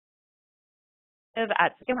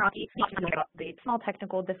at Cisco Meraki, about the small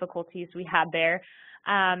technical difficulties we had there.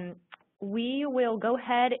 We will go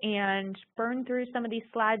ahead and burn through some of these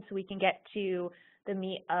slides so we can get to the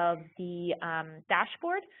meat of the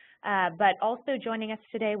dashboard. But also joining us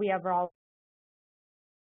today, we have Rawle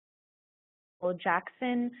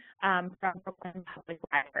Jackman from Brooklyn Public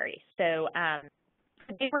Library. So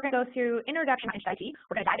today we're going to go through Introduction to IT.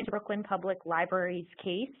 We're going to dive into Brooklyn Public Library's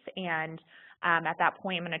case, and at that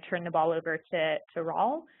point, I'm going to turn the ball over to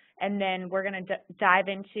Rawle, and then we're going to dive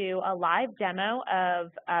into a live demo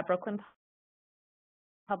of Brooklyn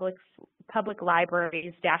Public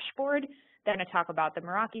Library's dashboard. Then I'm going to talk about the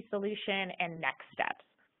Meraki solution and next steps.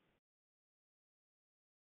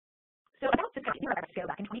 So about Cisco,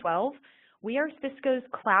 back in 2012, we are Cisco's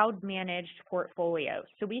cloud-managed portfolio.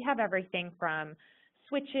 So we have everything from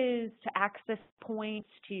switches to access points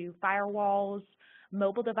to firewalls,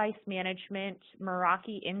 mobile device management,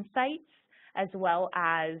 Meraki insights, as well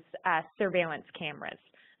as surveillance cameras.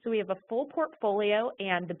 So we have a full portfolio,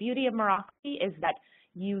 and the beauty of Meraki is that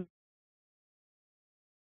you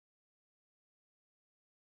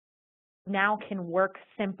now can work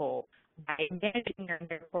simple by managing your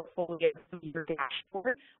portfolio through your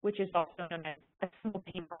dashboard, which is also known as a single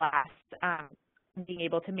pane of glass, being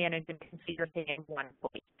able to manage and configure things in one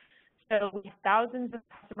place. So we have thousands of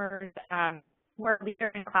customers who are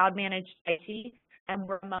leaders in cloud-managed IT, and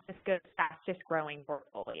we're among Cisco's fastest-growing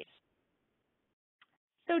portfolios.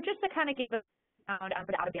 So just to kind of give a background on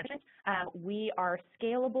the management, we are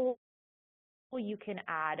scalable. You can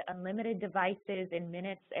add unlimited devices in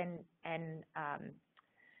minutes and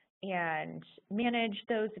manage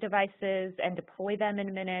those devices and deploy them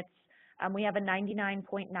in minutes. We have a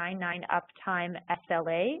 99.99 uptime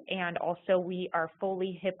SLA, and also we are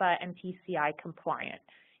fully HIPAA and PCI compliant.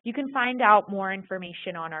 You can find out more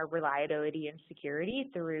information on our reliability and security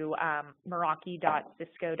through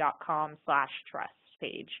meraki.cisco.com/trust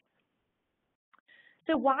page.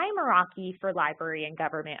 So why Meraki for library and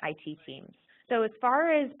government IT teams? So as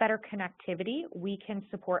far as better connectivity, we can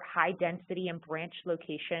support high density and branch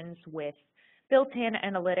locations with built-in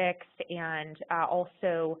analytics and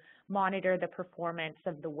also monitor the performance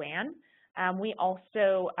of the WAN. We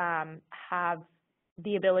also have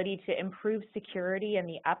the ability to improve security and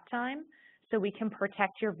the uptime, so we can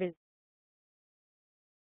protect your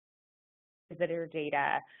visitor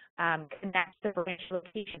data, connect the branch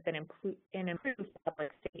locations, and improve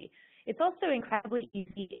public safety. It's also incredibly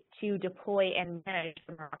easy to deploy and manage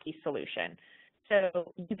the Meraki solution.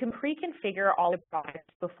 So you can pre-configure all the products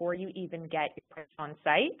before you even get your products on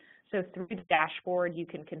site. So through the dashboard, you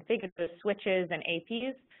can configure those switches and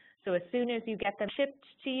APs. So as soon as you get them shipped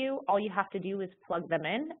to you, all you have to do is plug them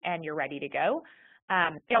in and you're ready to go.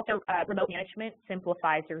 Also, remote management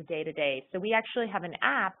simplifies your day-to-day. So we actually have an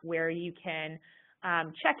app where you can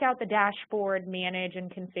check out the dashboard, manage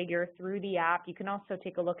and configure through the app. You can also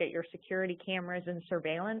take a look at your security cameras and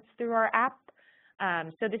surveillance through our app.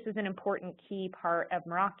 So this is an important key part of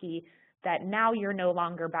Meraki, that now you're no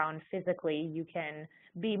longer bound physically. You can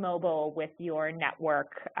be mobile with your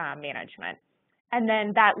network management. And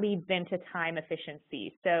then that leads into time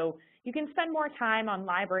efficiency. So you can spend more time on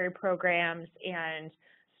library programs and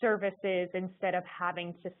services instead of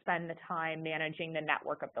having to spend the time managing the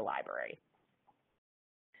network of the library.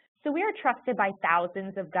 So we are trusted by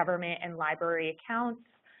thousands of government and library accounts.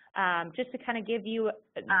 Just to kind of give you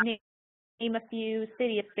name a few: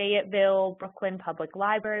 City of Fayetteville, Brooklyn Public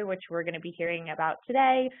Library, which we're going to be hearing about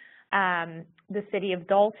today, the City of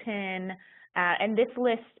Dalton, and this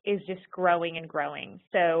list is just growing and growing.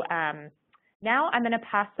 So now I'm going to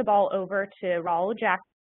pass the ball over to Rawle Jackman,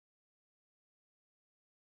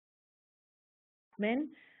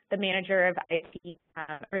 the manager of IT,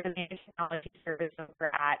 or the Managed Technology Service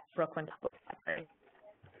over at Brooklyn Public Library.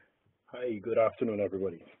 Hi, good afternoon,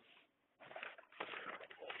 everybody.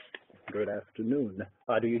 Good afternoon.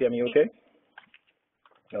 Do you hear me okay?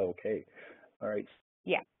 Okay. All right.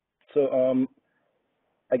 Yeah. So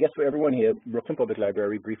I guess for everyone here, Brooklyn Public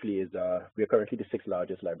Library briefly is, we are currently the 6th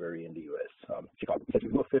largest library in the U.S. Chicago, we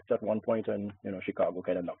were 5th at one point, and Chicago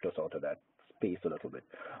kind of knocked us out of that space a little bit.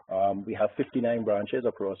 We have 59 branches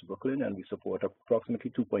across Brooklyn, and we support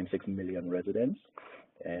approximately 2.6 million residents.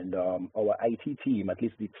 And our IT team, at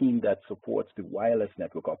least the team that supports the wireless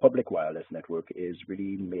network, our public wireless network, is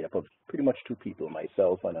really made up of pretty much 2 people,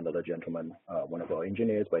 myself and another gentleman, one of our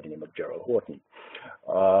engineers by the name of Gerald Horton.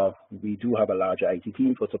 We do have a large IT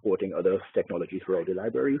team for supporting other technologies throughout the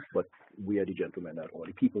library, but we are the gentlemen that, or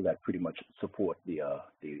the people that pretty much support the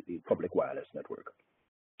public wireless network.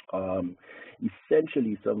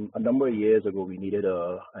 Essentially, a number of years ago, we needed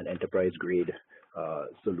an enterprise-grade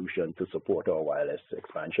solution to support our wireless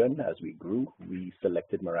expansion as we grew. We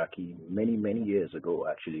selected Meraki many, many years ago,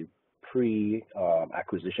 actually,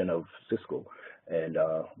 pre-acquisition of Cisco. And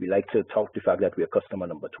we like to talk the fact that we're customer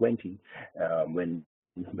number 20 when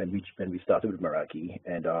we started with Meraki,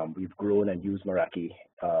 and we've grown and used Meraki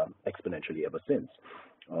exponentially ever since.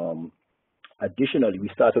 Additionally, we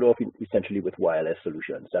started off essentially with wireless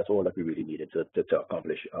solutions. That's all that we really needed to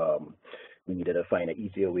accomplish. We needed to find an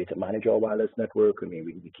easier way to manage our wireless network. I mean,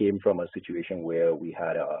 we came from a situation where we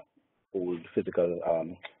had old physical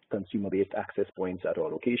consumer-based access points at our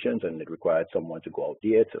locations, and it required someone to go out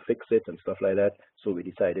there to fix it and stuff like that. So we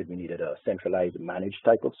decided we needed a centralized, managed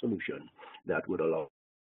type of solution that would allow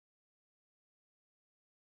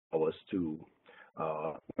us to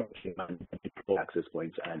manage access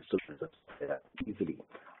points and solutions easily.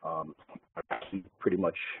 We pretty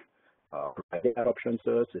much provided that option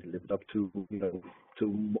to us. It lived up to,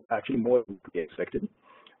 to actually more than we expected.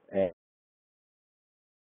 And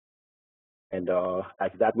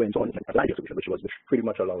as that went on, which pretty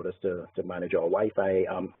much allowed us to manage our Wi-Fi,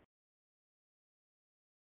 our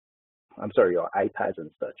iPads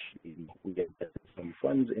and such. We get some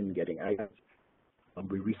funds in getting iPads.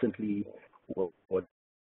 We recently awarded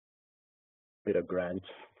a grant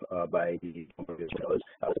by the additional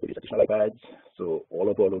iPads. So all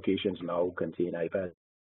of our locations now contain iPads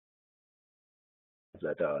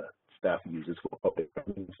that staff uses for public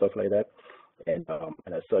and stuff like that. And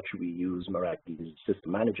as such, we use Meraki's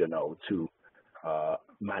system manager now to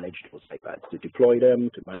manage those iPads, to deploy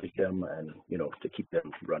them, to manage them, and to keep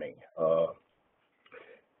them running.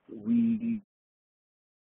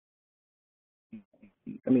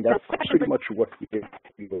 That's pretty much what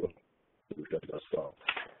we were just saw.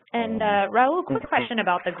 And Rawle, quick question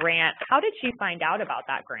about the grant. How did you find out about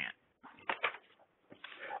that grant?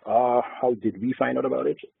 How did we find out about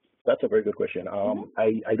it? That's a very good question.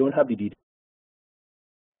 I don't have the details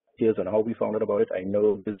on how we found out about it. I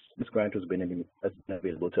know this grant has been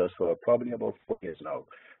available to us for probably about 4 years now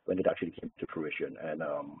when it actually came to fruition. And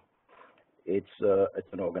it's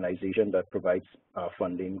an organization that provides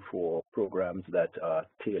funding for programs that are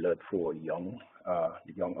tailored for our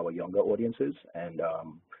younger audiences, and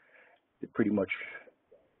it pretty much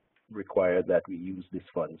required that we use these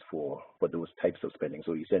funds for those types of spending.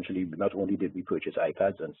 So essentially, not only did we purchase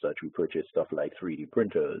iPads and such, we purchased stuff like 3D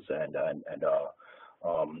printers and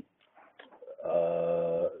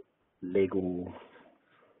Lego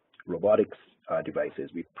robotics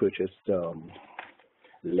devices. We purchased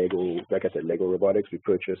Lego robotics. We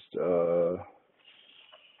purchased a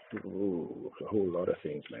whole lot of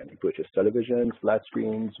things, man. We purchased televisions, flat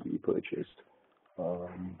screens. We purchased PA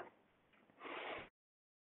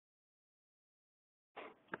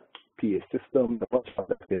system, the bunch of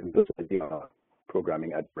that's been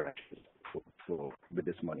programming at branches with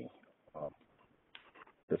this money.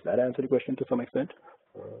 Does that answer the question to some extent?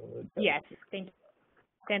 Yes, thank you.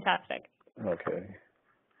 Fantastic. Okay.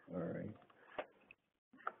 All right.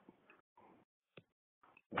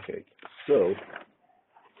 Okay. So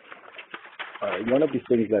one of the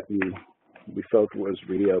things that we felt was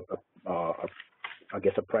really a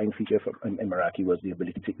prime feature in Meraki was the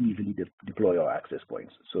ability to easily deploy our access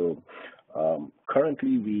points. So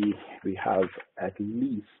currently we have at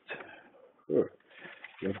least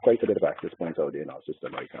we have quite a bit of access points out there in our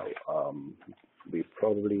system right now. We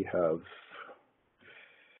probably have,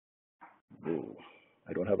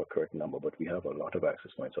 I don't have a correct number, but we have a lot of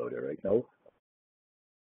access points out there right now.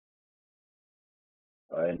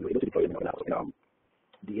 And we're able to deploy them now.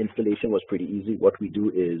 The installation was pretty easy. What we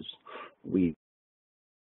do is we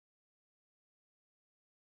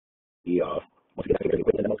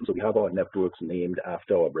have our networks named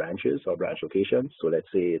after our branches, our branch locations. So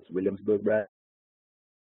let's say it's Williamsburg branch,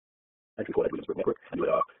 and we call it Williamsburg network. And we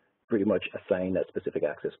pretty much assign a specific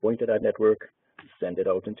access point to that network, send it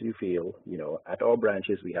out into the field. At our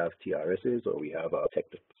branches we have TRSs, or we have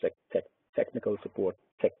technical support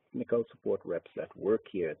reps that work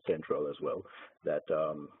here at Central as well, that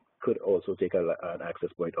could also take an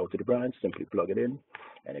access point out to the branch, simply plug it in,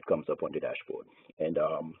 and it comes up on the dashboard. And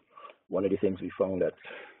one of the things we found that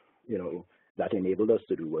that enabled us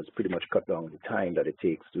to do was pretty much cut down the time that it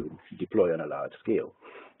takes to deploy on a large scale.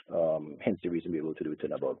 Hence the reason we were able to do it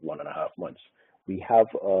in about 1.5 months. We have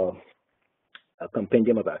a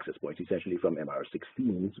compendium of access points, essentially from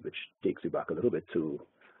MR16s, which takes you back a little bit to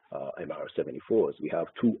MR74s. We have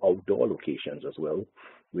 2 outdoor locations as well,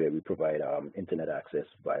 where we provide internet access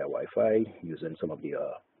via Wi-Fi using some of the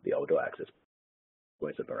outdoor access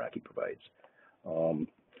points that Meraki provides.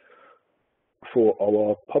 For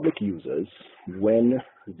our public users, when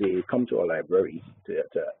they come to our library to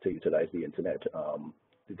utilize the internet,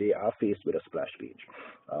 they are faced with a splash page.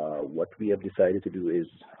 What we have decided to do is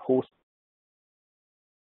host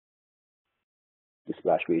the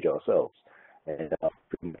splash page ourselves, and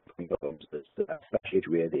the splash page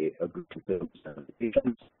where they agree to terms and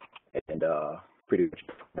conditions, and pretty much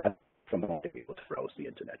from how they're able to browse the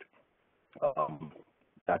internet.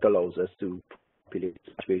 That allows us to populate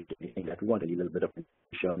the splash page anything that we want, any little bit of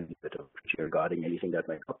information, a bit of picture regarding anything that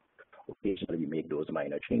might come. Occasionally we make those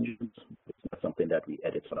minor changes. It's not something that we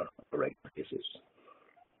edit on a regular basis.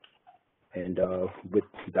 And with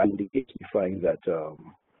that in the case, we find that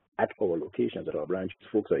at our locations, at our branches,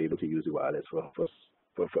 folks are able to use the wireless for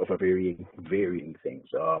varying things.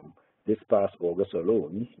 This past August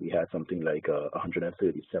alone, we had something like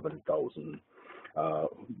 137,000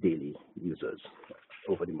 daily users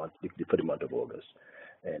over the month, for the month of August.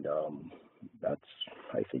 And that's,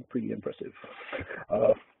 I think, pretty impressive.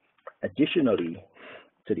 Additionally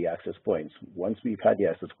to the access points, once we've had the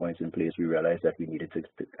access points in place, we realized that we needed to,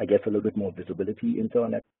 I guess, a little bit more visibility into our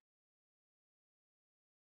network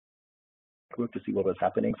to see what was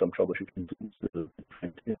happening, some troubleshooting tools to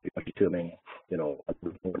determine,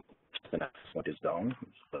 what is down,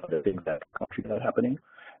 the things that contribute are happening.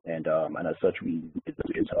 And as such, we did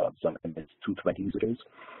some MS-220 users,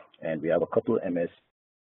 and we have a couple MS,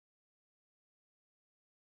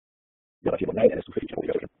 and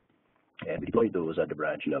we deployed those at the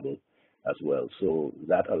branch level as well. So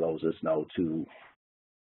that allows us now to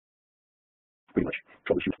pretty much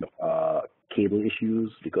troubleshoot cable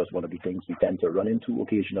issues, because one of the things we tend to run into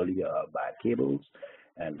occasionally are bad cables,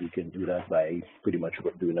 and we can do that by pretty much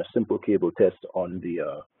doing a simple cable test on the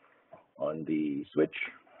switch.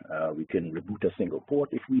 We can reboot a single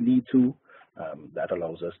port if we need to. That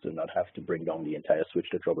allows us to not have to bring down the entire switch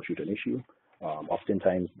to troubleshoot an issue.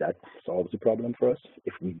 Oftentimes that solves the problem for us.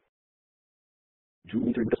 If we do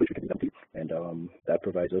need to reboot a switch, we can do that, and that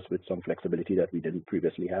provides us with some flexibility that we didn't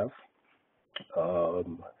previously have.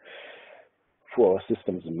 For our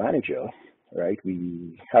systems manager, right,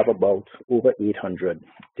 we have about over 800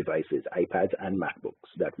 devices, iPads and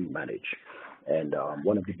MacBooks that we manage. And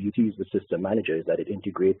one of the beauties of the system manager is that it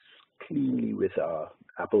integrates cleanly with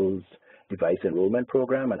Apple's device enrollment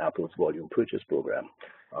program and Apple's volume purchase program.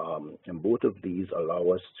 And both of these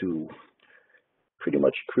allow us to pretty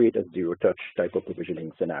much create a zero-touch type of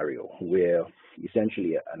provisioning scenario where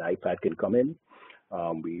essentially an iPad can come in.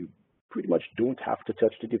 We pretty much don't have to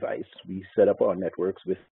touch the device. We set up our networks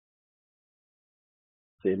within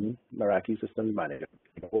Meraki Systems Manager,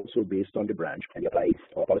 also based on the branch. And we apply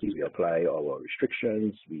our policies, we apply our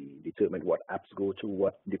restrictions, we determine what apps go to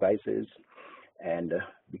what devices, and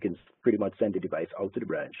we can pretty much send the device out to the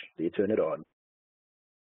branch. They turn it on.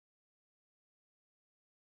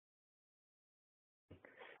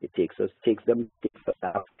 It takes them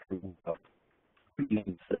out through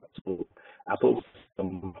so Apple's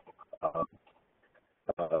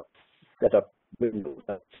set up windows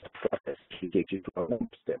that process to take you through a number of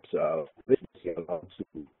steps. You're allowed to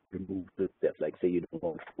remove the steps, like say you don't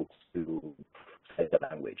want folks to set the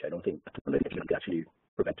language. I don't think that can actually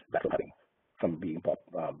prevent that from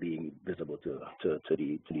being visible to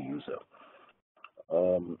the user.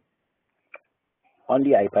 On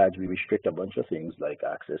the iPads, we restrict a bunch of things like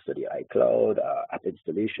access to the iCloud, app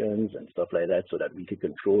installations, and stuff like that, so that we can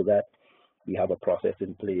control that. We have a process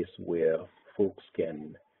in place where folks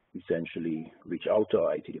can essentially reach out to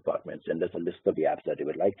our IT departments, and there's a list of the apps that they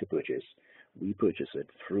would like to purchase. We purchase it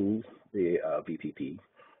through the VPP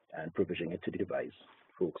and provision it to the device.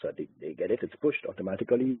 Folks, they get it, it's pushed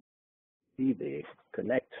automatically. They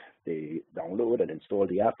connect, they download and install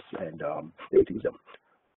the apps, and they use them.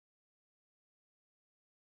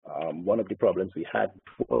 One of the problems we had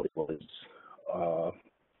before was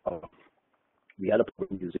we had a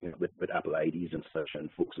problem using it with Apple IDs and such, and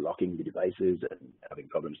folks locking the devices and having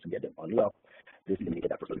problems to get them unlocked. This is make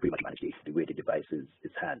it pretty much manage the way the device is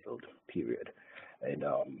handled, period. And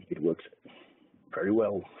it works very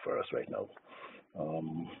well for us right now.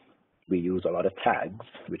 We use a lot of tags,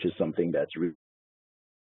 which is something that's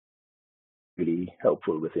really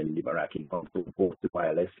helpful within the Meraki, both the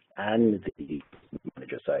wireless and the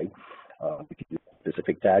manager side. You can use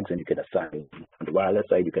specific tags, and you can assign on the wireless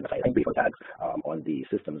side, you can assign different tags. On the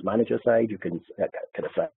systems manager side, you can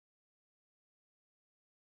assign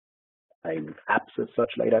apps and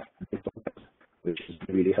such like that, which is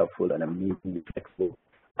really helpful and amazingly flexible.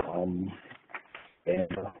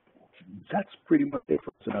 And that's pretty much it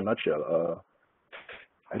for us in a nutshell.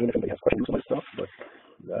 I don't know if anybody has questions on this stuff, but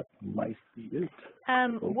that might be it.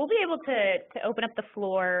 We'll be able to open up the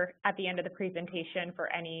floor at the end of the presentation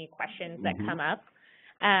for any questions that come up.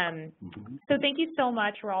 So thank you so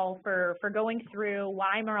much, Rawle, for going through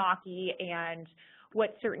why Meraki and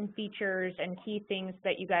what certain features and key things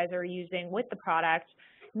that you guys are using with the product.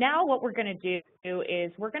 Now what we're going to do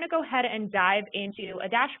is we're going to go ahead and dive into a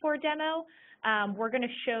dashboard demo. We're going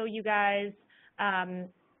to show you guys,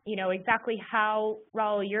 you know, exactly how,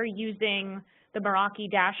 Rawle, you're using the Meraki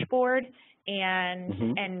dashboard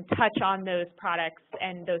and touch on those products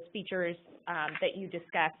and those features that you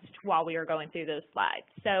discussed while we were going through those slides.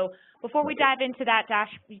 So before we dive into that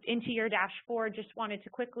into your dashboard, just wanted to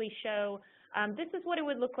quickly show this is what it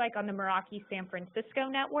would look like on the Meraki San Francisco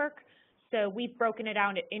network. So we've broken it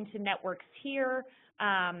out into networks here,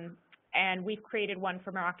 and we've created one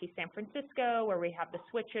for Meraki San Francisco where we have the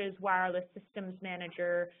switches, wireless systems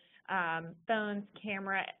manager, phones,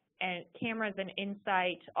 cameras and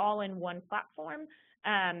Insight all in one platform.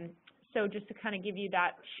 So just to kind of give you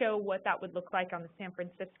that, show what that would look like on the San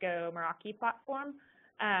Francisco Meraki platform.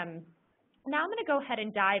 Now I'm going to go ahead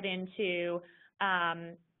and dive into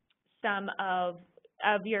some of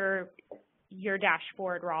your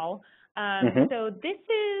dashboard, Rawle. So this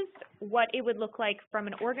is what it would look like from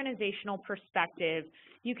an organizational perspective.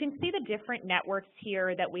 You can see the different networks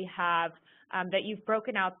here that we have that you've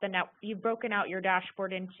broken out your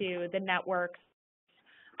dashboard into the networks.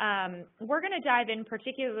 We're going to dive in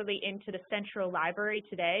particularly into the central library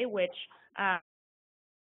today, which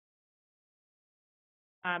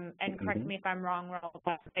and correct me if I'm wrong, Rawle,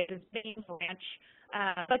 but it is main branch.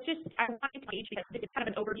 But just I wanted to page because it's kind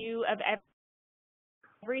of an overview of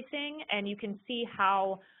everything, and you can see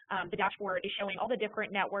how the dashboard is showing all the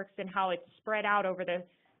different networks and how it's spread out over the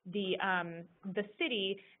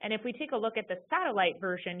city. And if we take a look at the satellite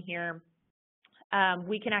version here,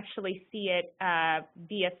 we can actually see it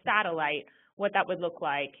via satellite, what that would look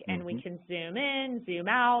like, and we can zoom in, zoom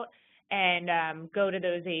out, and go to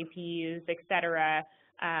those APs, et cetera,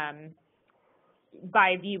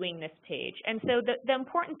 by viewing this page. And so the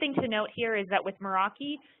important thing to note here is that with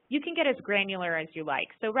Meraki, you can get as granular as you like.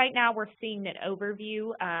 So right now we're seeing an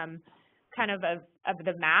overview kind of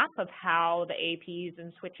the map of how the APs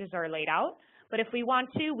and switches are laid out. But if we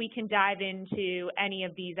want to, we can dive into any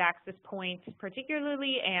of these access points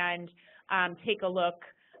particularly and take a look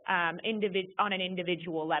on an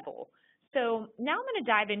individual level. So now I'm going to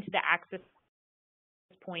dive into the access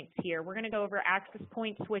points here. We're going to go over access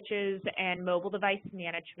point switches and mobile device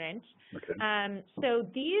management. So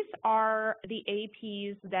these are the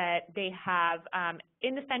APs that they have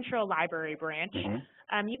in the central library branch.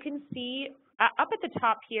 You can see up at the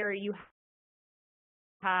top here you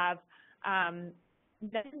have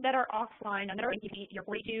that are offline, and your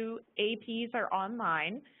 42 APs are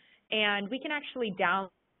online, and we can actually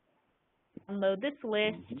download this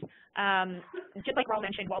list. Just like Rawle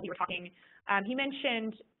mentioned while we were talking, he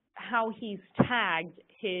mentioned how he's tagged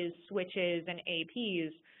his switches and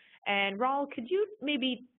APs. And Rawle, could you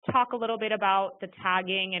maybe talk a little bit about the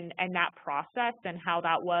tagging and that process and how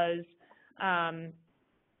that was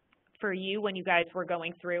for you when you guys were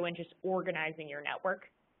going through and just organizing your network?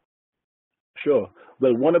 Sure.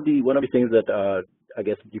 Well, one of the things that I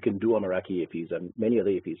guess you can do on Meraki APs and many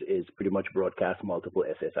other APs is pretty much broadcast multiple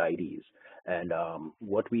SSIDs. And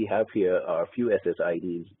what we have here are a few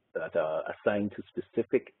SSIDs that are assigned to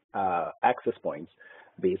specific access points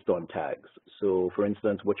based on tags. So, for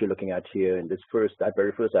instance, what you're looking at here in that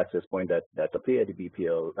very first access point that's up here, the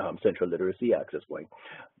BPL Central Literacy Access Point,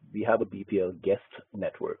 we have a BPL guest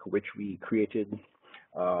network, which we created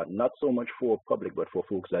not so much for public, but for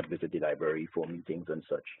folks that visit the library for meetings and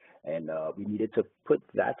such. And we needed to put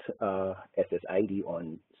that SSID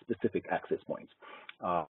on specific access points.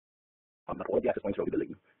 Not all the access points are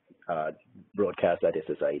willing broadcast that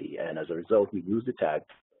SSID, and as a result, we use the tag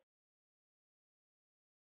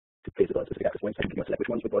to place it on specific access points, and we can select which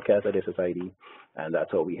ones we broadcast that SSID, and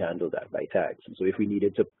that's how we handle that by tags. So if we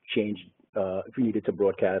needed to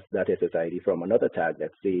broadcast that SSID from another tag,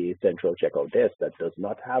 let's say Central Checkout Desk, that does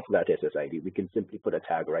not have that SSID, we can simply put a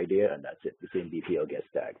tag right there, and that's it, the same BPL guest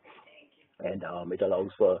tag. And it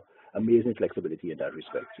allows for amazing flexibility in that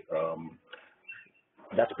respect.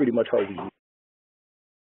 That's pretty much how we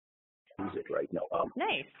use it right now.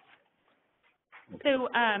 Nice. So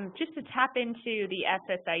just to tap into the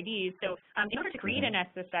SSIDs, so in order to create an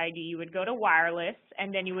SSID, you would go to wireless,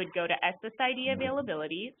 and then you would go to SSID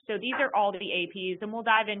availability. So these are all the APs, and we'll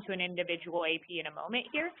dive into an individual AP in a moment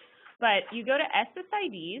here. But you go to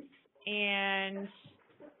SSIDs, and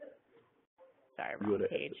sorry, wrong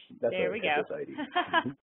page. There we go.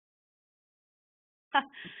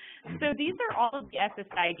 So these are all of the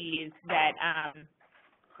SSIDs that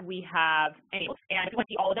we have enabled. And if you want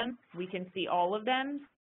to see all of them, we can see all of them.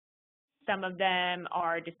 Some of them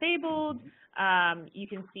are disabled. You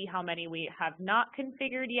can see how many we have not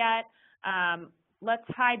configured yet. Let's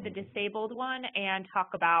hide the disabled one and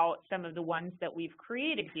talk about some of the ones that we've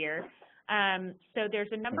created here. So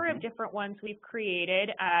there's a number of different ones we've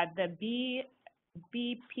created. The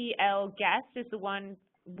BPL guest is the one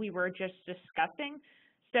we were just discussing.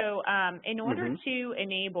 So in order to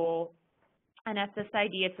enable an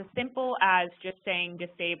SSID, it's as simple as just saying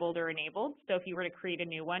disabled or enabled. So if you were to create a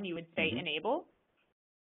new one, you would say enable.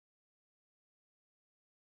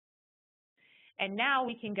 And now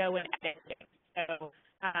we can go and edit things. So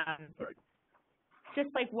just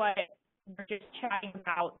like what we're just chatting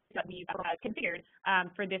about that we've configured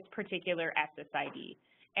for this particular SSID.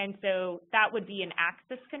 And so that would be an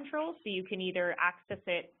access control. So you can either access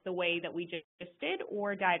it the way that we just did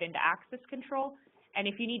or dive into access control. And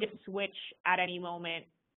if you need to switch at any moment,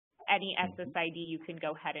 any SSID, you can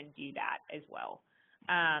go ahead and do that as well.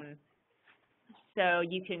 So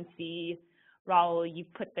you can see, Rawle,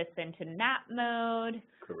 you've put this into nap mode.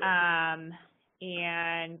 Correct.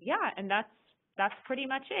 And yeah, and that's pretty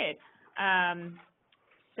much it.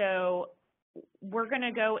 So we're going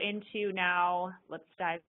to go into now, let's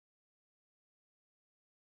dive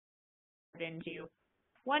into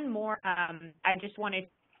one more. I just wanted to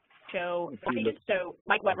show, so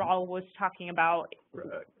like what Rawle was talking about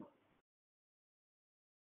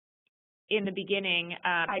in the beginning,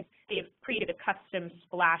 they've created a custom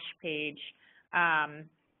splash page, and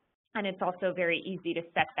it's also very easy to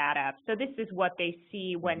set that up. So this is what they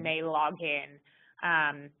see when they log in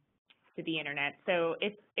to the internet. So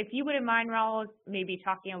if you wouldn't mind, Rawle, maybe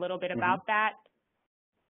talking a little bit about that.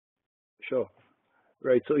 Sure.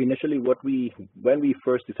 Right. So initially, when we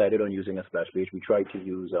first decided on using a splash page, we tried to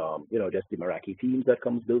use, just the Meraki themes that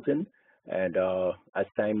comes built in. And as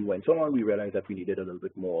time went on, we realized that we needed a little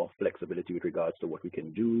bit more flexibility with regards to what we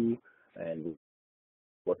can do and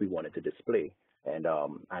what we wanted to display. And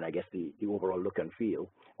I guess the overall look and feel.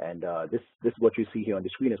 And this what you see here on the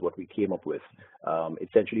screen is what we came up with.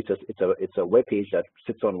 Essentially, it's a web page that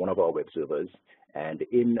sits on one of our web servers. And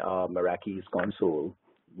in Meraki's console,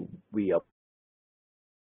 we are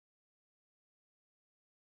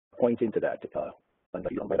pointing to that.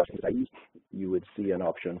 You would see an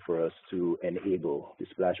option for us to enable the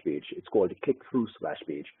splash page. It's called the click-through splash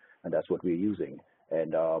page, and that's what we're using.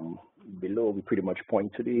 And below, we pretty much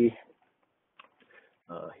point to the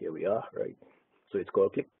here we are, right? So it's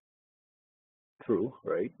called click through,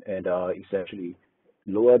 right? And essentially,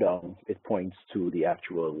 lower down, it points to the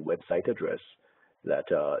actual website address that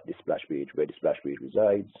the splash page, where the splash page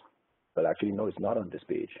resides. But actually, no, it's not on this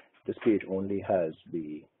page. This page only has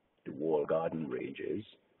the wall garden ranges,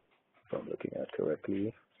 if I'm looking at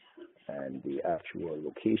correctly. And the actual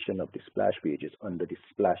location of the splash page is under the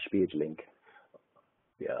splash page link.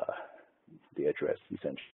 Yeah, the address,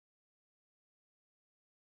 essentially.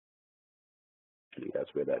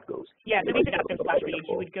 That's where that goes. Yeah, so maybe after splash page,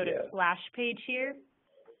 you would go to splash page here.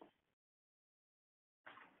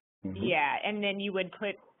 Yeah, and then you would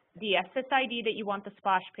put the SSID that you want the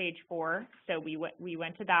splash page for. So we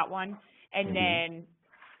went to that one, and then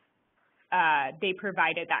they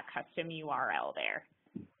provided that custom URL there.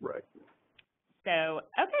 Right. So,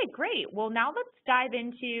 okay, great. Well, now let's dive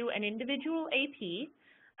into an individual AP.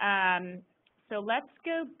 So let's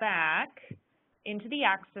go back into the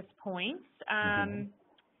access points.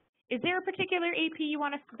 Is there a particular AP you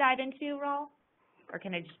want us to dive into, Rawle? Or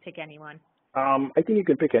can I just pick anyone? I think you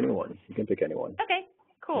can pick anyone. You can pick anyone. Okay,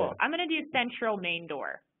 cool. Yeah. I'm going to do central main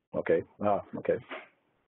door. Okay. Okay.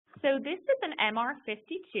 So this is an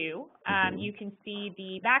MR52. You can see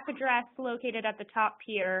the MAC address located at the top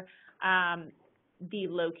here, the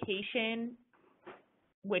location,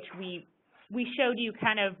 which we showed you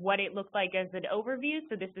kind of what it looked like as an overview.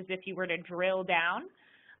 So this is if you were to drill down.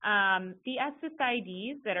 The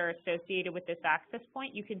SSIDs that are associated with this access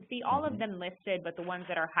point, you can see all of them listed, but the ones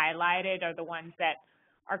that are highlighted are the ones that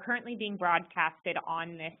are currently being broadcasted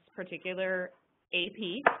on this particular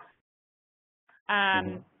AP.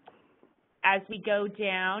 As we go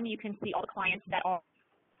down, you can see all the clients that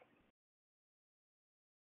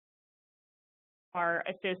are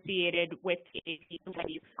associated with the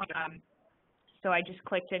AP. So I just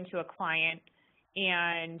clicked into a client,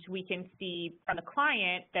 and we can see from the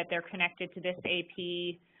client that they're connected to this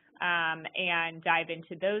AP, and dive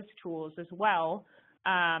into those tools as well,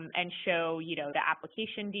 and show, the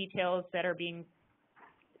application details that are being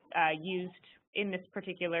used in this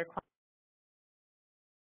particular client.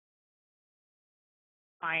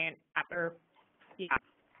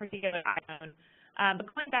 particular iPhone. But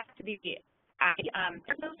going back to the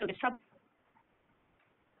there's also this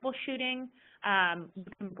troubleshooting. You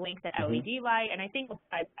can blink the LED light, and I think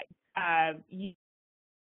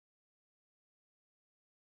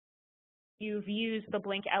you've used the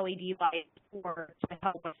blink LED light to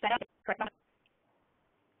help us set up. Correct?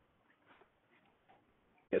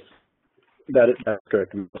 Yes, that's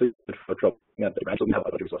correct. For trouble at the branch, so we have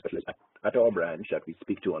other resource specialists at our branch that we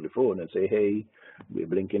speak to on the phone and say, hey, we're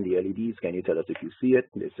blinking the LEDs. Can you tell us if you see it?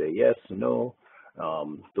 They say yes, no.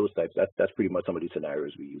 Those types. That's pretty much some of the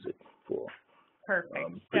scenarios we use it for. Perfect.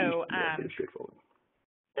 Pretty straightforward.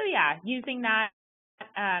 So yeah, using that,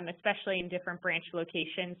 especially in different branch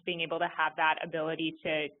locations, being able to have that ability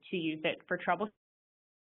to use it for troubleshooting.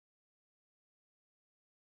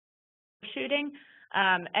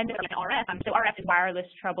 And then RF, so RF is wireless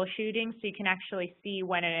troubleshooting, so you can actually see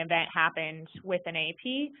when an event happened with an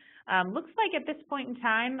AP. Looks like at this point in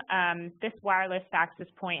time, this wireless access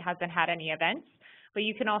point hasn't had any events, but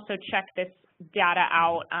you can also check this data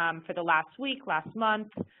out for the last week, last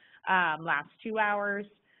month, last 2 hours.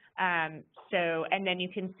 And then you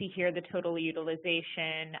can see here the total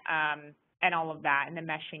utilization and all of that, and the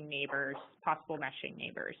meshing neighbors, possible meshing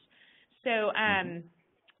neighbors. So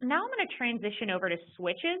now I'm going to transition over to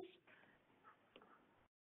switches.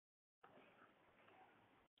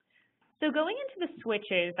 So going into the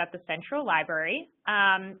switches at the Central Library,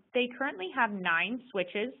 they currently have 9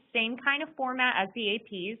 switches, same kind of format as the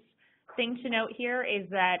APs. Thing to note here is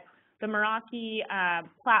that the Meraki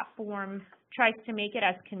platform tries to make it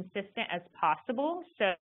as consistent as possible.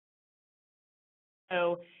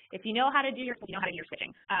 So if you know how to do your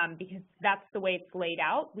switching, because that's the way it's laid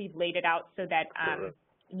out. We've laid it out so that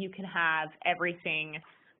you can have everything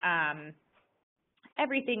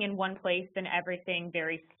in one place and everything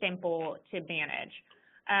very simple to manage.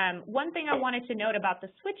 One thing I wanted to note about the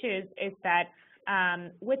switches is that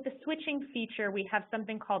with the switching feature, we have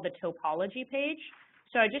something called the topology page.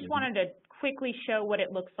 So I just wanted to quickly show what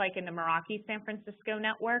it looks like in the Meraki San Francisco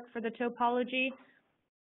network for the topology.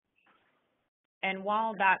 And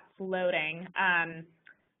while that's loading,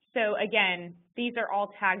 so again, these are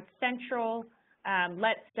all tagged central.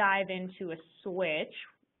 Let's dive into a switch.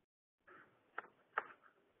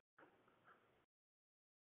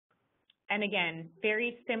 And again,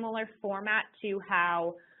 very similar format to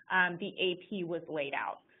how the AP was laid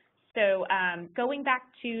out. So going back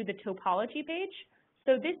to the topology page,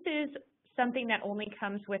 so this is something that only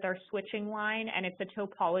comes with our switching line, and it's a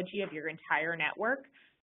topology of your entire network.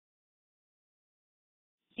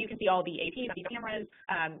 You can see all the APs, the cameras.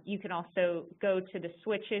 You can also go to the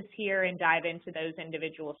switches here and dive into those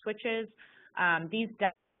individual switches. These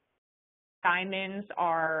diamonds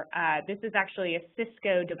are, this is actually a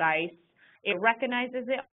Cisco device. It recognizes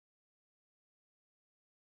it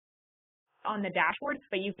on the dashboard,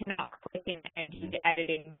 but you cannot click in and do the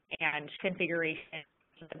editing and configuration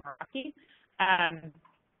in the Meraki.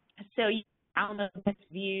 So you download this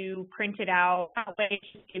view, print it out. That way it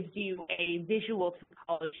just gives you a visual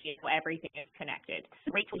topology of how everything is connected.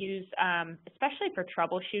 It's great to use, especially for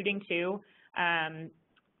troubleshooting too,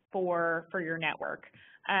 for your network.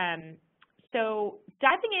 So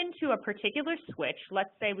diving into a particular switch, let's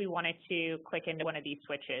say we wanted to click into one of these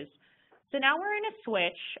switches. So now we're in a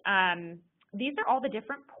switch. These are all the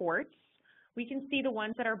different ports. We can see the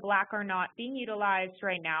ones that are black are not being utilized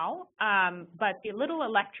right now, but the little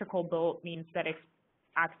electrical bolt means that it's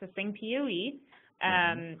accessing PoE.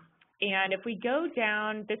 And if we go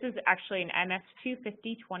down, this is actually an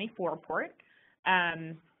MS250-24 port.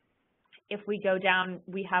 If we go down,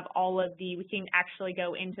 we have all of the, we can actually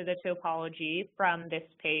go into the topology from this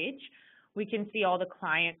page. We can see all the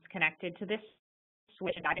clients connected to this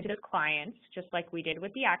switch and dive into those clients, just like we did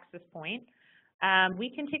with the access point. We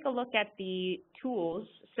can take a look at the tools.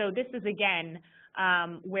 So this is, again,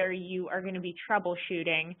 where you are going to be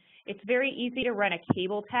troubleshooting. It's very easy to run a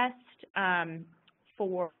cable test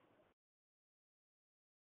for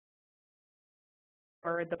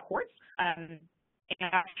the ports. And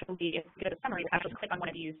actually, if you go to the summary, you actually click on one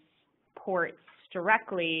of these ports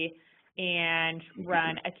directly and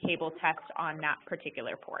run a cable test on that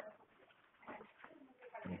particular port.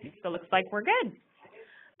 So it looks like we're good.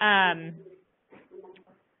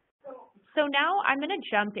 So now I'm going to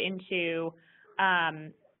jump into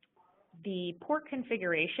the port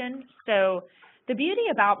configuration. So the beauty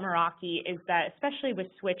about Meraki is that, especially with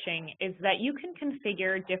switching, is that you can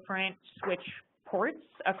configure different switch ports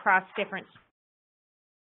across different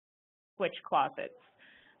switch closets.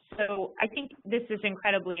 So I think this is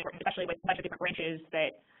incredibly important, especially with a bunch of different branches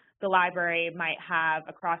that the library might have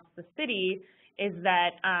across the city, is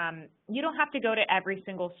that you don't have to go to every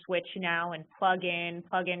single switch now and plug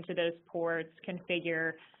into those ports,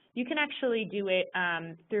 configure. You can actually do it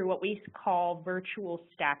through what we call virtual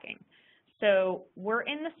stacking. So we're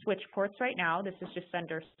in the switch ports right now. This is just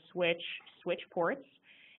under switch ports.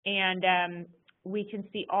 And we can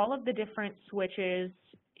see all of the different switches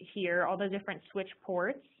here, all the different switch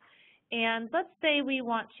ports. And let's say we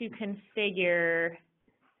want to configure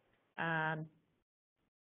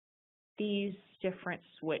these different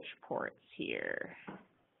switch ports here.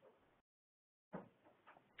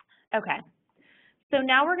 Okay, so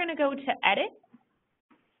now we're going to go to Edit,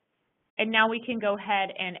 and now we can go ahead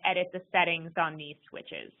and edit the settings on these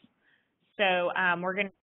switches. So we're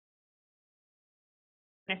going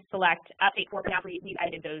to select Update for now. We've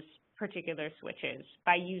edited those particular switches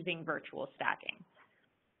by using virtual stacking.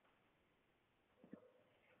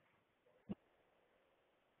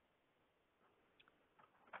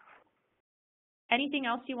 Anything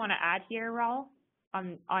else you want to add here, Rawle,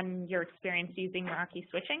 on your experience using Meraki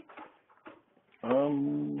switching?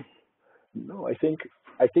 No, I think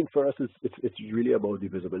for us it's really about the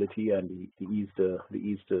visibility and the ease to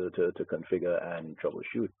configure and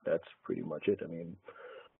troubleshoot. That's pretty much it. I mean,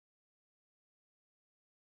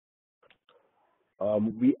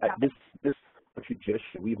 this what you just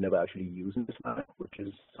we've never actually used in this manner, which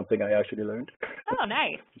is something I actually learned. Oh,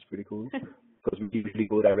 nice. It's pretty cool. Because we usually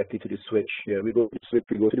go directly to the switch. Yeah, we go to the switch,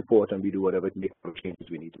 we go to the port, and we do whatever changes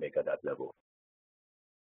we need to make at that level.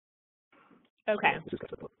 Okay.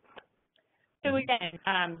 So again,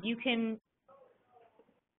 you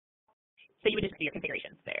would just do your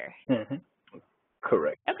configurations there. Mm-hmm.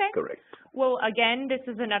 Correct. Okay. Correct. Well, again, this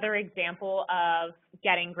is another example of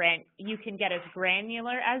getting you can get as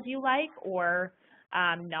granular as you like or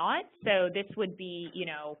not. So this would be,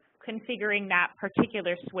 configuring that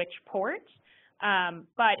particular switch port.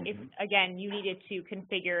 But if, again, you needed to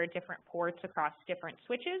configure different ports across different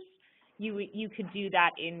switches, you could do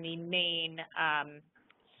that in the main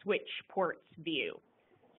switch ports view.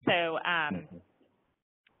 So,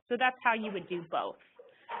 so that's how you would do both.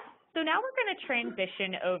 So now we're going to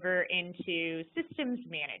transition over into Systems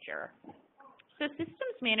Manager. So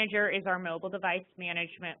Systems Manager is our mobile device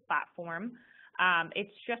management platform.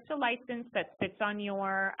 It's just a license that sits on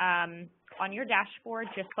your dashboard,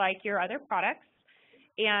 just like your other products.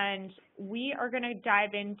 And we are going to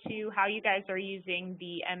dive into how you guys are using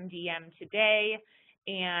the MDM today.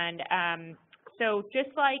 And so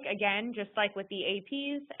just like with the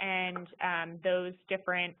APs and those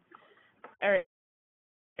different,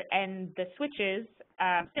 and the switches,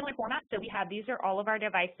 similar format. So these are all of our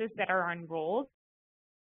devices that are enrolled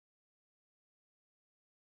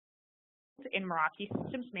in Meraki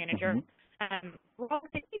Systems Manager. Rawle,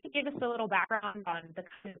 can you give us a little background on the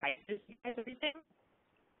kind of devices you guys are using?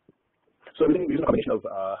 So we're using a combination of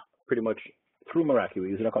pretty much through Meraki, we're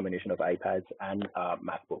using a combination of iPads and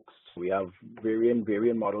MacBooks. We have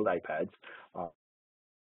variant modeled iPads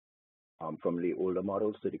from the older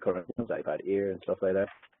models to the current ones, iPad Air and stuff like that.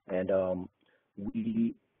 And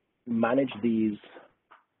we manage these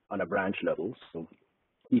on a branch level. So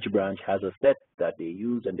each branch has a set that they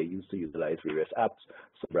use, and they use to utilize various apps.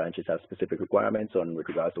 Some branches have specific requirements with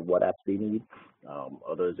regards to what apps they need.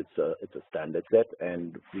 Others, it's a standard set,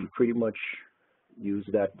 and we pretty much use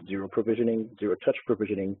that zero touch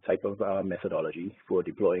provisioning type of methodology for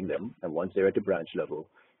deploying them. And once they're at the branch level,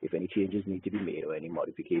 if any changes need to be made or any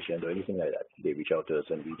modifications or anything like that, they reach out to us,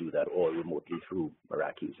 and we do that all remotely through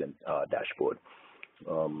Meraki's dashboard.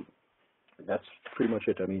 That's pretty much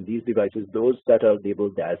it. I mean, these devices, those that are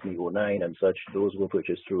labeled DASNY 09 and such, those were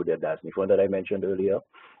purchased through their DASNY fund that I mentioned earlier.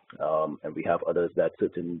 And we have others that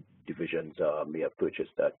certain divisions may have purchased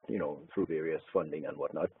that, through various funding and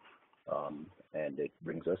whatnot. And it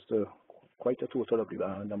brings us to quite a total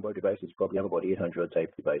of number of devices. Probably have about 800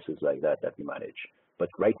 type devices like that we manage. But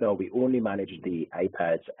right now, we only manage the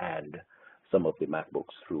iPads and some of the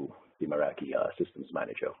MacBooks through the Meraki Systems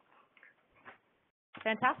Manager.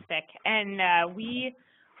 Fantastic. And we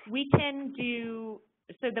can do,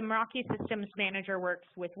 so the Meraki Systems Manager works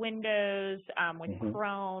with Windows, with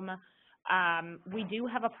Chrome. We do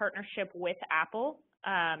have a partnership with Apple,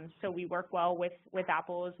 so we work well with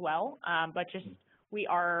Apple as well. But just you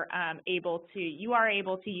are able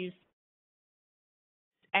to use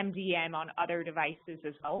MDM on other devices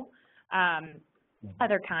as well,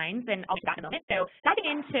 other kinds, and I'll do that in a moment. So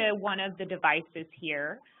diving into one of the devices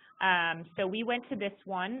here. So we went to this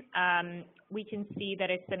one. We can see that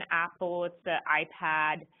it's an Apple, it's an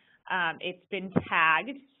iPad. It's been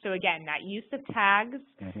tagged. So again, that use of tags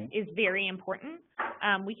is very important.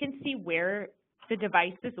 We can see where the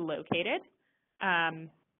device is located.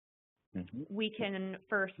 We can,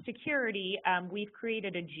 for security, we've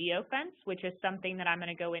created a geofence, which is something that I'm going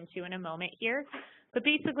to go into in a moment here. But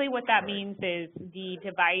basically what that means is the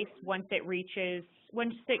device, once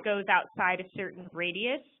it goes outside a certain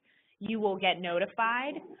radius, you will get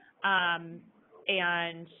notified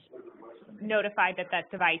and notified that that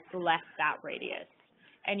device left that radius.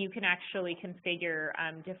 And you can actually configure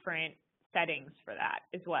different settings for that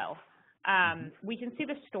as well. We can see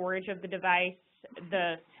the storage of the device,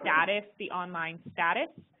 the status, the online status,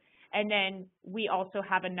 and then we also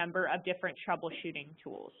have a number of different troubleshooting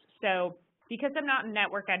tools. So because I'm not a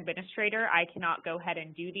network administrator, I cannot go ahead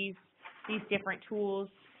and do these different tools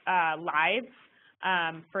live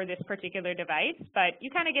for this particular device, but you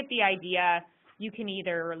kind of get the idea. You can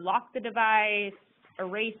either lock the device,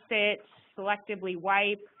 erase it, selectively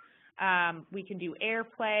wipe. We can do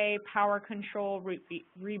AirPlay, power control,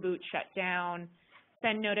 reboot, shut down,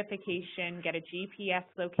 send notification, get a GPS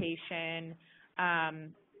location,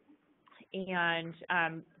 and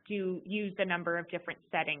use a number of different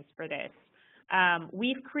settings for this.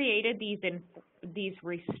 We've created these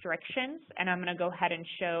restrictions, and I'm going to go ahead and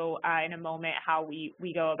show in a moment how we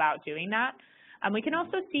go about doing that. We can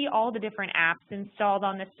also see all the different apps installed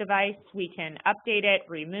on this device. We can update it,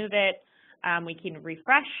 remove it. We can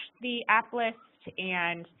refresh the app list,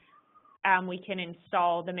 and we can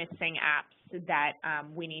install the missing apps that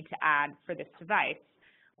we need to add for this device.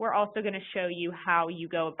 We're also going to show you how you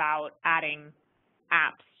go about adding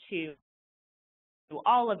apps to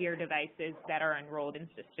all of your devices that are enrolled in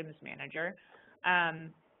Systems Manager.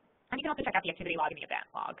 And you can also check out the activity log and the event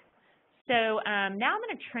log. So now I'm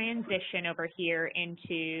going to transition over here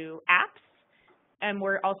into apps, and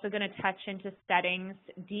we're also going to touch into settings,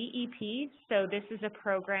 DEP. So this is a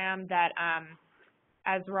program that,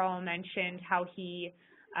 as Rawle mentioned, how he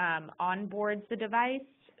onboards the device.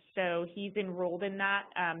 So he's enrolled in that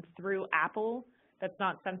through Apple. That's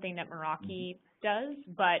not something that Meraki does,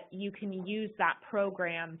 but you can use that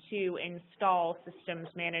program to install Systems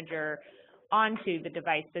Manager onto the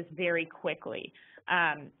devices very quickly.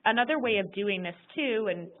 Another way of doing this too,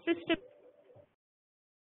 and Systems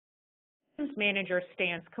Manager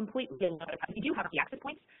stands completely alone. You do have the access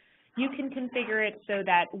points. You can configure it so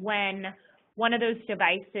that when one of those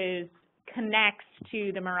devices connects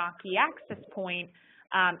to the Meraki access point,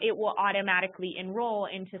 it will automatically enroll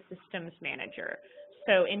into Systems Manager,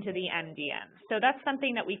 so into the MDM. So that's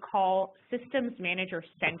something that we call Systems Manager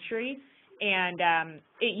Sentry, and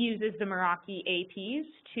it uses the Meraki APs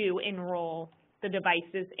to enroll the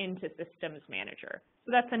devices into Systems Manager.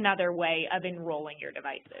 So that's another way of enrolling your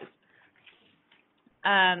devices.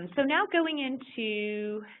 So now going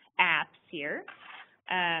into apps here.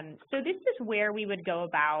 So this is where we would go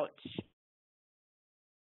about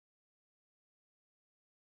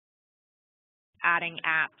adding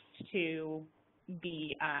apps to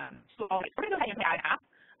the, so we're going to go ahead and add an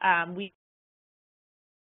app. We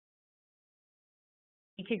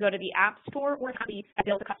could go to the App Store, or we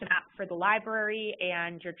build a custom app for the library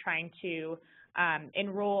and you're trying to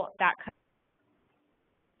enroll that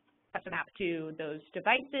custom app to those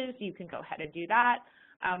devices. You can go ahead and do that.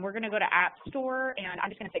 We're going to go to App Store, and I'm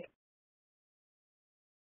just going to take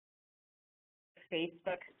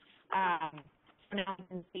Facebook. Now you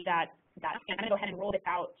can see that. And I'm going to go ahead and roll this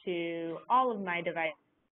out to all of my devices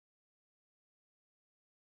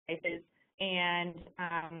and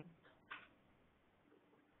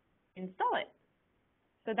install it.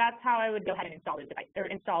 So that's how I would go ahead and install the device, or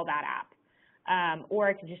install that app. Or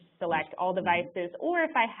I could just select all devices, or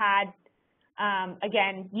if I had,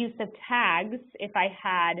 again, use of tags, if I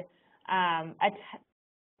had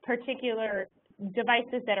particular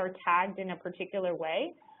devices that are tagged in a particular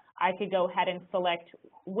way, I could go ahead and select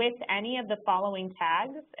with any of the following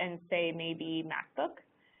tags and say maybe MacBook,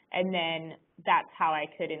 and then that's how I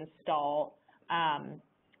could install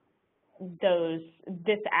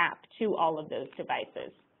this app to all of those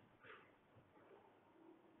devices.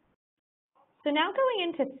 So now going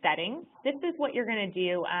into settings, this is what you're going to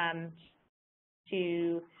do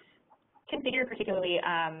to configure particularly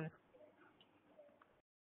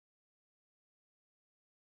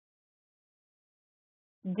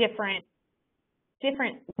different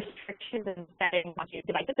restrictions and settings onto your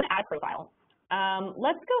device. It's an add profile.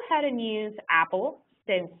 Let's go ahead and use Apple,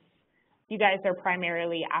 since you guys are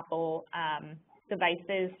primarily Apple device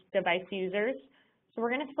users. So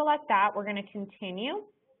we're going to select that. We're going to continue.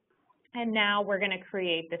 And now we're going to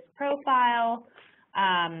create this profile.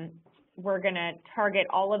 We're going to target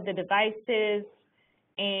all of the devices.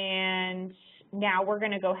 And now we're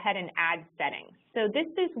going to go ahead and add settings. So this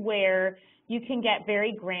is where you can get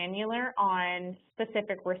very granular on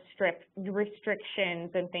specific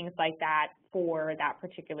restrictions and things like that for that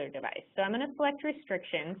particular device. So I'm going to select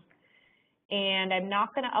restrictions, and I'm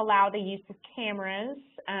not going to allow the use of cameras.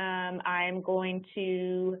 I'm going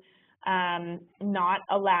to not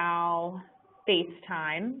allow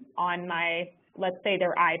FaceTime on my, let's say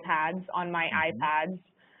they're iPads, on my iPads.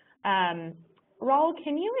 Rawle,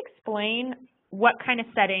 can you explain what kind of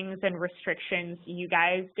settings and restrictions you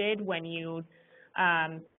guys did when you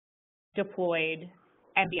deployed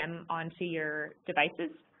MDM onto your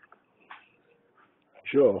devices?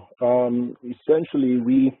 Sure.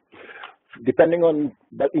 Essentially, depending on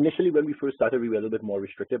that, initially when we first started, we were a little bit more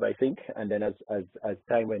restrictive, I think, and then as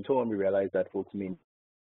time went on, we realized that folks may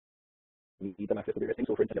need them access to various things.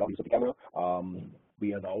 So, for instance, use of the camera.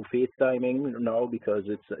 We are now FaceTiming now because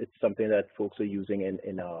it's something that folks are using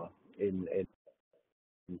in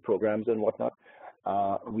programs and whatnot.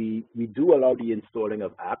 We do allow the installing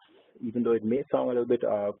of apps, even though it may sound a little bit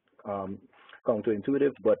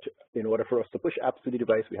counterintuitive, but in order for us to push apps to the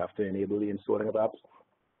device, we have to enable the installing of apps.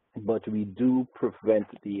 But we do prevent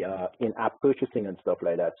the in-app purchasing and stuff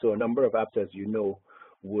like that. So a number of apps, as you know,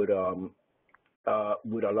 would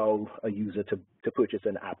allow a user to purchase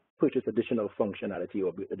an app, purchase additional functionality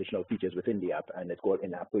or additional features within the app, and it's called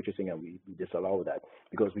in-app purchasing, and we disallow that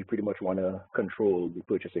because we pretty much want to control the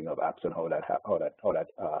purchasing of apps and how that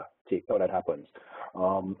happens.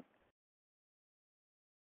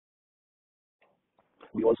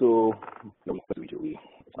 We also, it's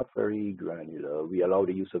not very granular. We allow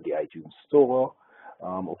the use of the iTunes Store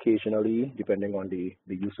occasionally, depending on the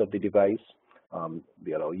use of the device.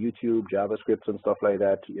 We allow YouTube, JavaScript, and stuff like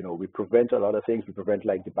that. You know, we prevent a lot of things. We prevent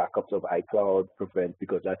like the backups of iCloud,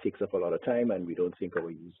 because that takes up a lot of time, and we don't think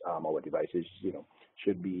our devices,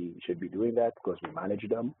 should be doing that because we manage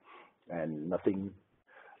them, and nothing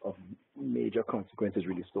of major consequences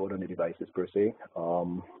really stored on the devices per se.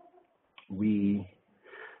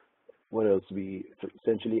 What else?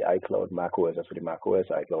 Essentially iCloud macOS, that's for the macOS,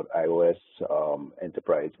 iCloud iOS,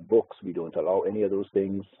 enterprise books. We don't allow any of those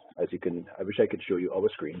things. As you can, I wish I could show you our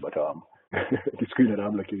screen, but the screen that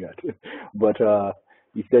I'm looking at. But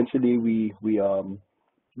essentially, we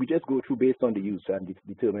just go through based on the use and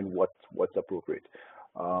determine what's appropriate.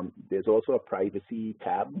 There's also a privacy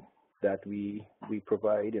tab that we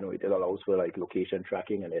provide. It allows for like location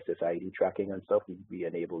tracking and SSID tracking and stuff. We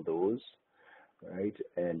enable those. Right,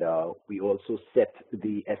 and we also set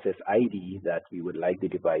the SSID that we would like the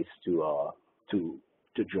device to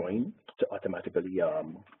join, to automatically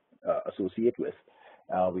associate with.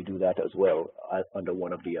 We do that as well under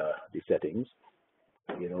one of the settings.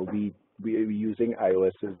 We're using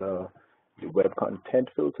iOS's the web content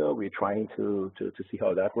filter. We're trying to see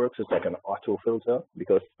how that works. It's like an auto filter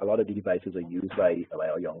because a lot of the devices are used by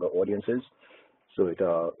our younger audiences, so it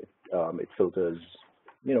filters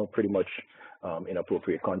pretty much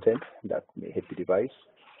inappropriate content that may hit the device.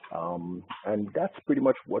 And that's pretty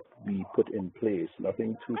much what we put in place.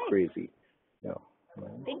 Nothing too crazy. Yeah.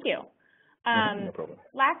 Thank you. No problem.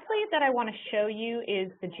 Lastly, that I want to show you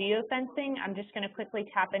is the geofencing. I'm just going to quickly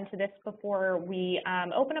tap into this before we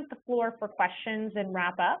open up the floor for questions and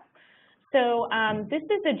wrap up. So this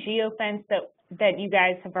is a geofence that you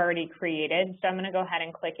guys have already created. So I'm going to go ahead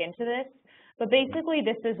and click into this. But basically,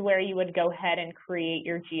 this is where you would go ahead and create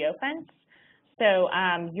your geofence. So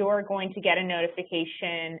you're going to get a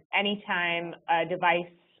notification anytime a device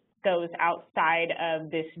goes outside of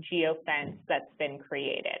this geofence that's been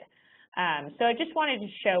created. So I just wanted to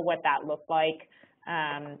show what that looked like.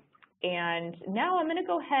 And now I'm going to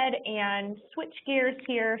go ahead and switch gears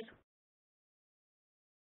here,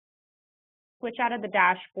 switch out of the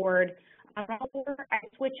dashboard. Before I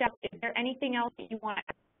switch up, is there anything else that you want to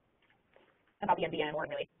add about the MDM or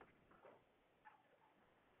really?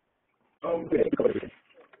 We covered everything.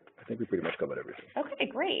 I think we pretty much covered everything. Okay,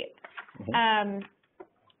 great.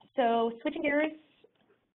 So switching gears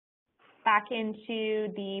back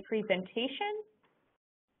into the presentation.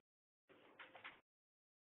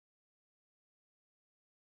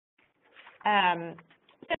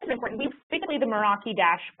 That's important. Basically, the Meraki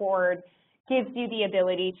dashboard gives you the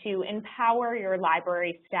ability to empower your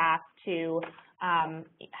library staff to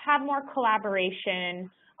have more collaboration,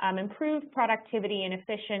 improve productivity and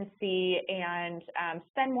efficiency, and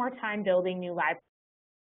spend more time building new library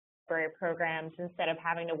programs instead of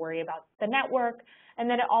having to worry about the network. And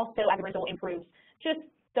then it also, as a result, improves just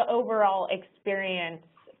the overall experience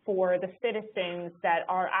for the citizens that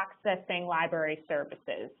are accessing library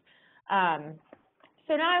services.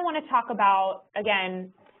 So now I want to talk about,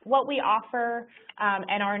 again, what we offer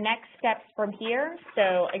and our next steps from here.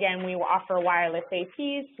 So again, we will offer wireless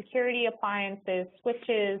APs, security appliances,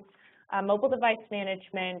 switches, mobile device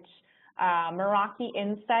management, Meraki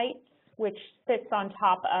Insights, which sits on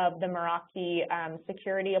top of the Meraki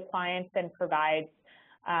security appliance and provides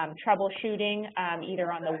troubleshooting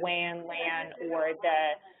either on the WAN, LAN, or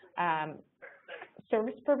the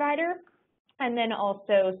service provider, and then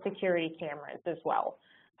also security cameras as well.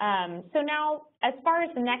 So now, as far as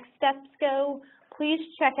the next steps go, please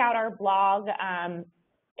check out our blog.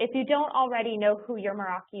 If you don't already know who your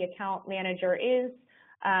Meraki account manager is,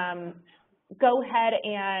 go ahead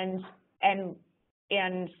and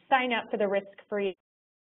sign up for the risk-free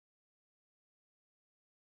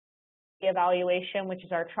evaluation, which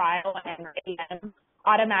is our trial and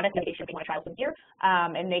automatic notification being trial of the year,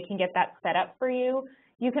 and they can get that set up for you.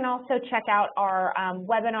 You can also check out our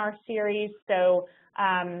webinar series. So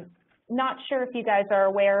not sure if you guys are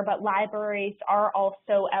aware, but libraries are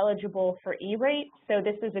also eligible for E-rate. So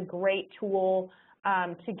this is a great tool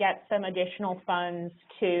to get some additional funds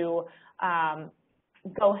to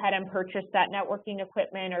go ahead and purchase that networking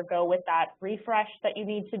equipment or go with that refresh that you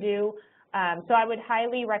need to do. So I would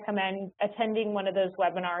highly recommend attending one of those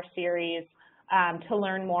webinar series to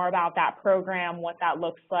learn more about that program, what that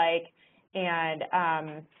looks like, and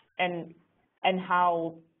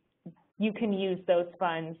how you can use those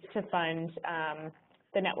funds to fund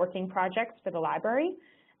the networking projects for the library.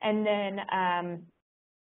 And then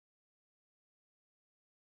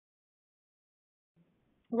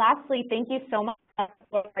lastly, thank you so much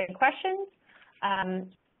for your questions.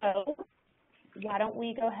 So why don't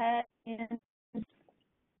we go ahead and,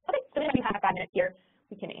 okay, so then we have 5 minutes here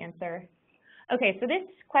we can answer. Okay, so this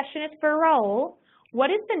question is for Rawle. What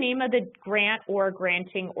is the name of the grant or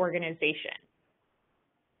granting organization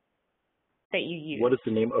that you use? What is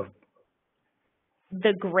the name of?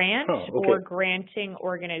 The grant or granting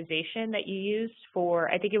organization that you used for,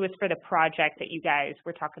 I think it was for the project that you guys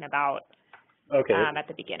were talking about at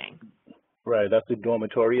the beginning. Right, that's the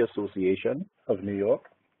Dormitory Association of New York.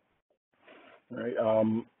 Right,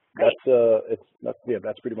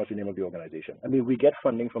 that's pretty much the name of the organization. I mean, we get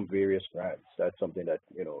funding from various grants. That's something that,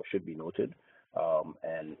 you know, should be noted.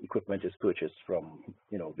 And equipment is purchased from,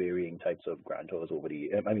 you know, varying types of grantors over the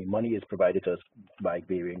years. I mean, money is provided to us by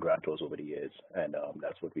varying grantors over the years, and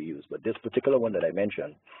that's what we use. But this particular one that I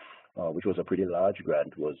mentioned, which was a pretty large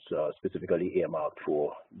grant, was specifically earmarked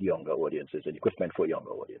for younger audiences and equipment for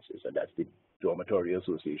younger audiences, and that's the Dormitory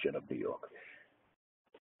Association of New York.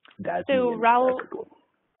 That's so, Rawle,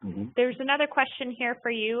 there's another question here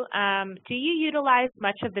for you. Do you utilize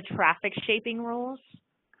much of the traffic shaping rules?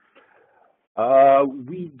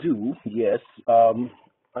 We do, yes.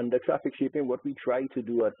 Under traffic shaping, what we try to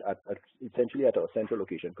do essentially at our central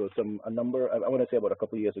location, because I want to say about a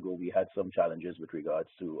couple of years ago, we had some challenges with regards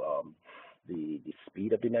to the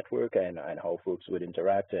speed of the network and how folks would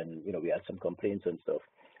interact, and, you know, we had some complaints and stuff.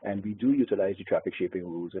 And we do utilize the traffic shaping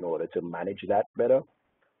rules in order to manage that better.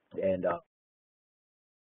 And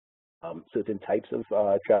certain types of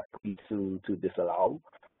traffic to disallow,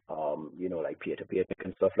 you know, like peer-to-peer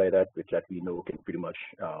and stuff like that, which that we know can pretty much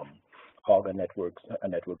hog a network's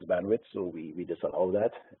bandwidth, so we disallow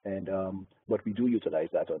that. And but we do utilize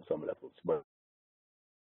that on some levels. But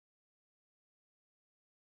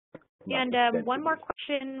and one more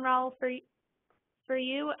question, Rawle, for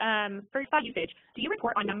you. For cloud usage, do you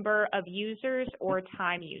report on number of users or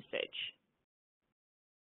time usage?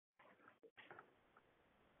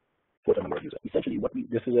 For the number of users. Essentially,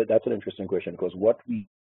 that's an interesting question, because what we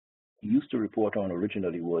used to report on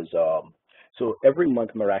originally was, so every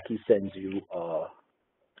month Meraki sends you a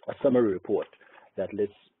summary report that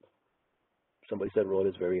lists, somebody said Rawle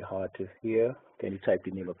is very hard to hear. Can you type the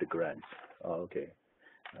name of the grants? Oh, okay,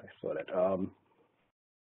 I saw that.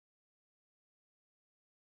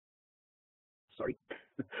 Sorry.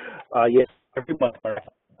 Yes, every month Meraki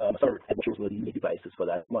shows the new devices for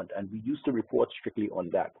that month, and we used to report strictly on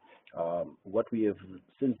that. What we have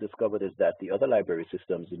since discovered is that the other library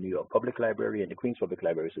systems, the New York Public Library and the Queens Public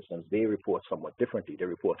Library systems, they report somewhat differently. They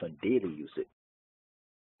report on daily usage.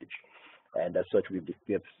 And as such, we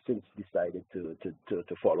have since decided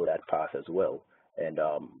to follow that path as well. And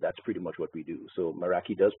that's pretty much what we do. So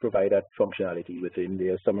Meraki does provide that functionality within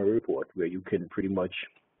their summary report, where you can pretty much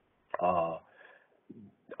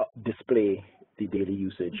display the daily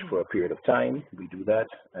usage for a period of time. We do that,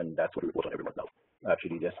 and that's what we report on every month now.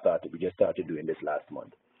 Actually, we just started doing this last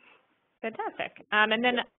month. Fantastic. And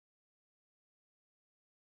then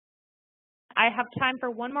I have time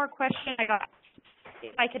for one more question. I got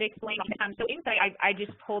if I could explain, so Insight, I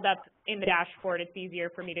just pulled up in the dashboard. It's easier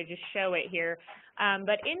for me to just show it here.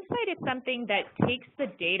 But Insight is something that takes the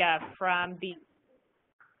data from the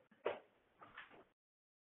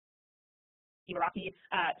Meraki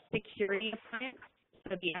security appliance,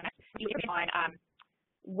 so the on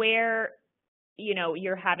where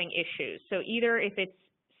you're having issues. So either if it's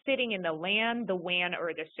sitting in the LAN, the WAN,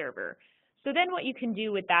 or the server. So then what you can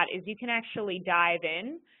do with that is you can actually dive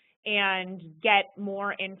in and get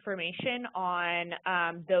more information on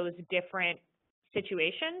those different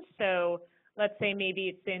situations. So let's say maybe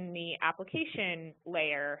it's in the application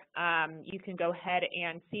layer. You can go ahead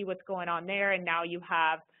and see what's going on there, and now you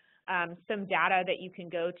have some data that you can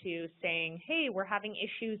go to saying, hey, we're having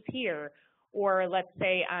issues here. Or let's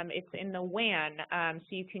say it's in the WAN, so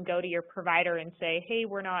you can go to your provider and say, hey,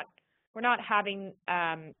 we're not having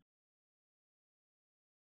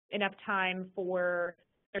enough time for,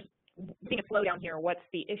 there's seeing a slowdown here, what's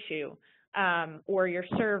the issue, or your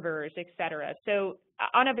servers, et cetera. So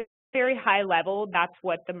on a very high level, that's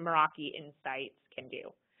what the Meraki Insights can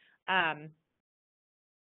do.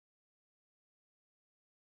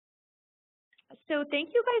 So thank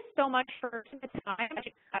you guys so much for the time,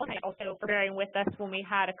 and also for bearing with us when we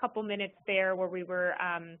had a couple minutes there where we were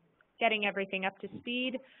getting everything up to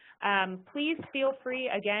speed. Please feel free,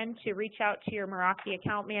 again, to reach out to your Meraki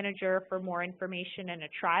account manager for more information and a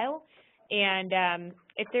trial. And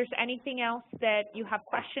if there's anything else that you have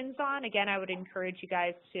questions on, again, I would encourage you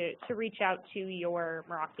guys to reach out to your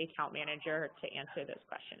Meraki account manager to answer those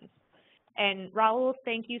questions. And Rawle,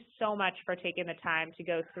 thank you so much for taking the time to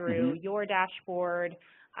go through your dashboard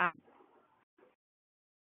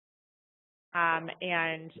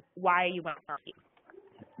and why you went Meraki.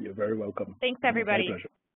 You're very welcome. Thanks, everybody. My pleasure.